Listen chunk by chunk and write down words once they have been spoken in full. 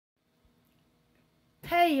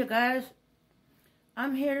Hey you guys,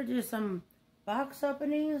 I'm here to do some box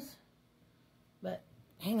openings, but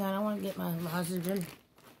hang on, I want to get my lozenge in.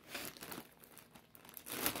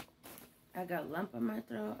 I got a lump in my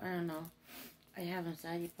throat, I don't know, I have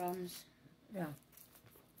anxiety problems, yeah,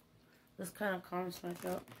 this kind of calms my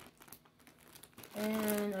throat,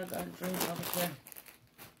 and I got a drink over here.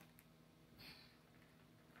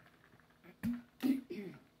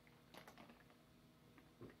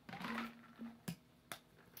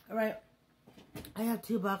 Alright, I have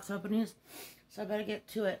 2 box openings, so I better get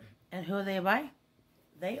to it. And who are they by?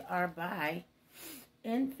 They are by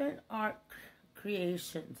Infant Art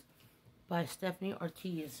Creations by Stephanie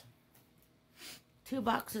Ortiz. 2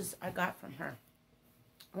 boxes I got from her.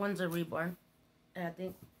 One's a reborn, and I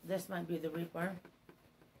think this might be the reborn.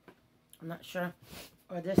 I'm not sure.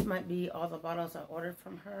 Or this might be all the bottles I ordered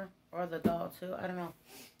from her, or the doll too, I don't know.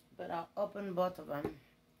 But I'll open both of them.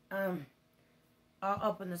 I'll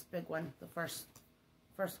open this big one, the first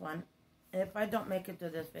one. And if I don't make it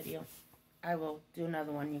through this video, I will do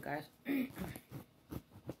another one, you guys.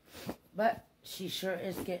 But she sure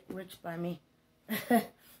is getting rich by me.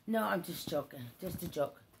 No, I'm just joking. Just a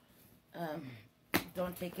joke.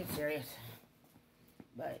 Don't take it serious.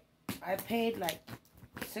 But I paid like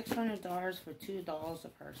 $600 for 2 dolls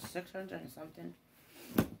of hers. 600 and something.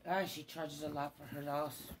 She charges a lot for her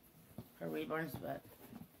dolls. Her reborns, but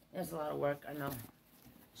it's a lot of work, I know.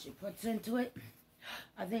 She puts into it.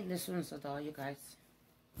 I think this one's a doll, you guys.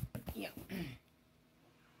 Yeah.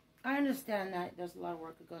 I understand that there's a lot of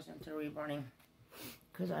work that goes into reborning.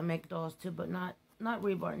 Because I make dolls too, but not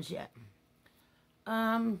reborns yet.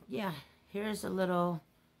 Yeah. Here's a little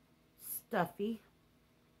stuffy.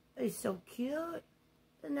 It's so cute.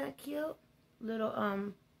 Isn't that cute?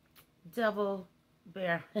 Little, devil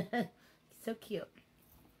bear. So cute.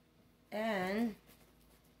 And,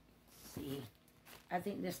 let's see. I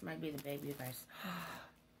think this might be the baby, you guys.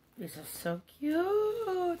 This is so cute.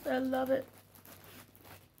 I love it.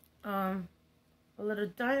 A little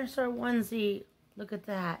dinosaur onesie. Look at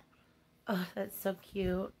that. Oh, that's so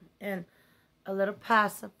cute. And a little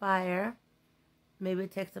pacifier. Maybe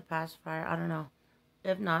it takes a pacifier. I don't know.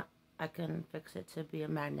 If not, I can fix it to be a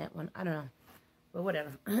magnet one. I don't know. But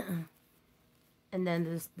whatever. And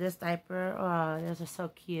then this diaper. Oh, this is so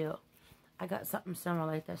cute. I got something similar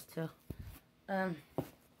like this too.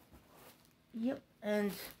 Yep,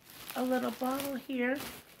 and a little bottle here.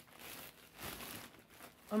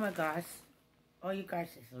 Oh my gosh. Oh, you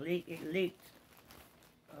guys, it leaked.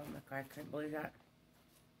 Oh my god, I can't believe that.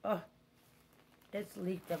 Oh, it's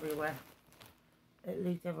leaked everywhere. It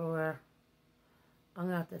leaked everywhere. I'm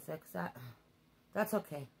gonna have to fix that. That's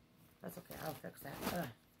okay. That's okay, I'll fix that. There's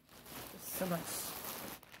so much.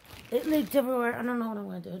 It leaked everywhere. I don't know what I'm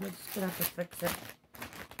gonna do. I'm just gonna have to fix it.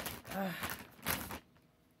 I'm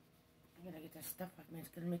gonna get that stuff off me. It's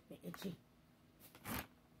gonna make me itchy.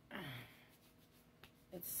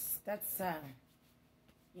 That's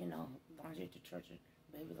you know, laundry detergent,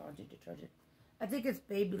 baby laundry detergent. I think it's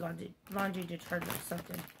baby laundry detergent or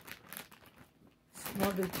something. It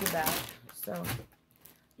won't be too bad. So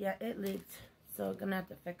yeah, it leaked. So I'm gonna have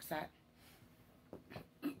to fix that.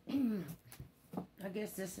 I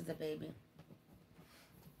guess this is the baby.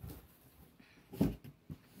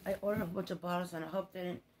 I ordered a bunch of bottles and I hope they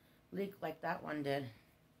didn't leak like that one did.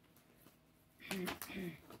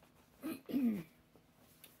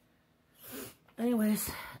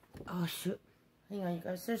 Anyways, oh shoot. Hang on, you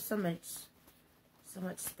guys. There's so much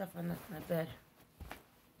stuff on my bed.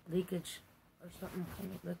 Leakage or something.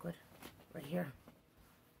 Liquid right here.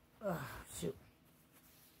 Oh shoot.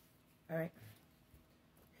 Alright.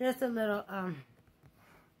 Here's the little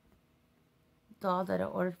doll that I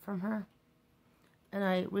ordered from her. And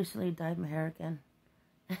I recently dyed my hair again.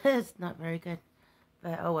 It's not very good.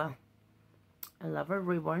 But oh well. I love her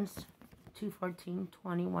reborns.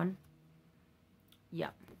 2/14/21.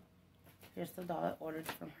 Yep. Here's the doll I ordered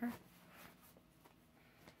from her.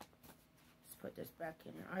 Let's put this back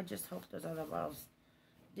in here. I just hope those other bottles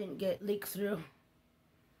didn't get leaked through.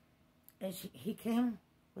 And he came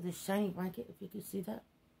with a shiny blanket, if you can see that.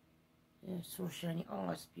 Yeah, it's so shiny.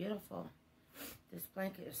 Oh, it's beautiful. This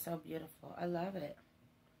blanket is so beautiful. I love it.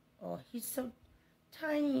 Oh, he's so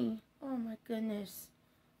tiny. Oh my goodness.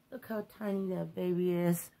 Look how tiny that baby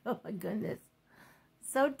is. Oh my goodness.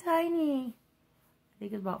 So tiny. I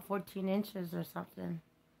think it's about 14 inches or something.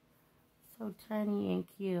 So tiny and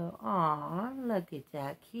cute. Aw, look at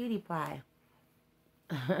that cutie pie.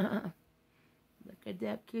 Look at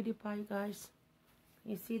that cutie pie, you guys.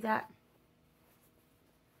 Can you see that?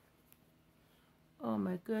 Oh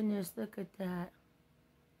my goodness, look at that.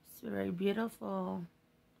 It's very beautiful.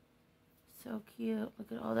 So so cute.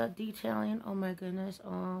 Look at all that detailing. Oh my goodness.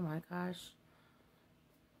 Oh my gosh.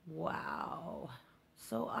 Wow.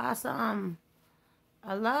 So awesome.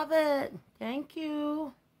 I love it. Thank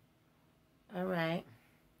you. All right.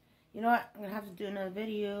 You know what? I'm going to have to do another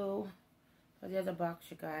video for the other box,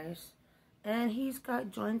 you guys. And he's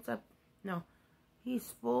got joints up. No.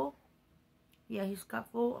 He's full. Yeah, he's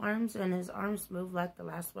got full arms, and his arms move like the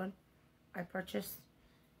last one I purchased.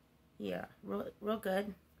 Yeah, real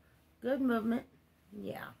good. Good movement.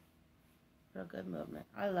 Yeah, real good movement.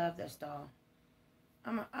 I love this doll.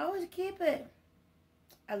 I always keep it.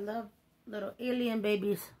 I love little alien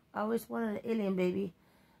babies. I always wanted an alien baby.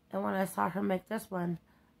 And when I saw her make this one,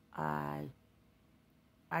 I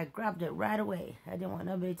grabbed it right away. I didn't want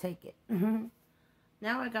nobody to take it.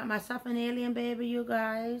 Now I got myself an alien baby, you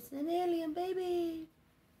guys. An alien baby.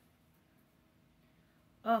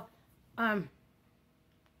 Oh, I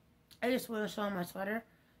just want to show my sweater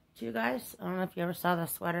to you guys. I don't know if you ever saw the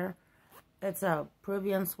sweater. It's a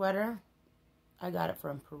Peruvian sweater. I got it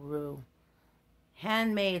from Peru.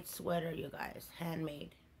 Handmade sweater, you guys.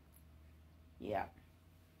 Handmade. Yeah.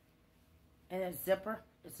 And it's zipper.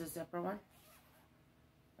 It's a zipper one.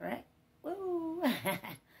 Alright? Woo!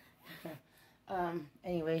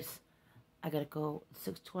 Anyways, I gotta go.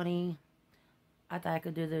 6:20. I thought I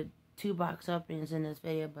could do the 2 box openings in this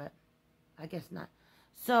video, but I guess not.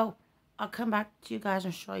 So, I'll come back to you guys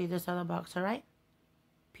and show you this other box, alright?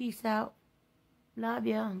 Peace out. Love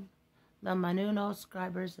you. Love my new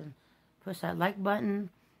subscribers, and push that like button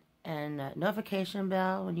and notification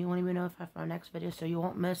bell when you want to be notified for our next video so you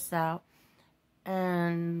won't miss out.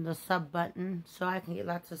 And the sub button so I can get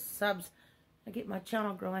lots of subs and get my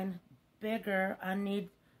channel growing bigger. I need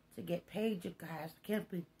to get paid, you guys. I can't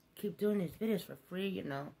keep doing these videos for free, you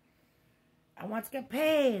know. I want to get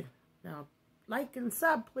paid. Now, like and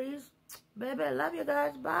sub, please. Baby, I love you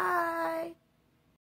guys. Bye.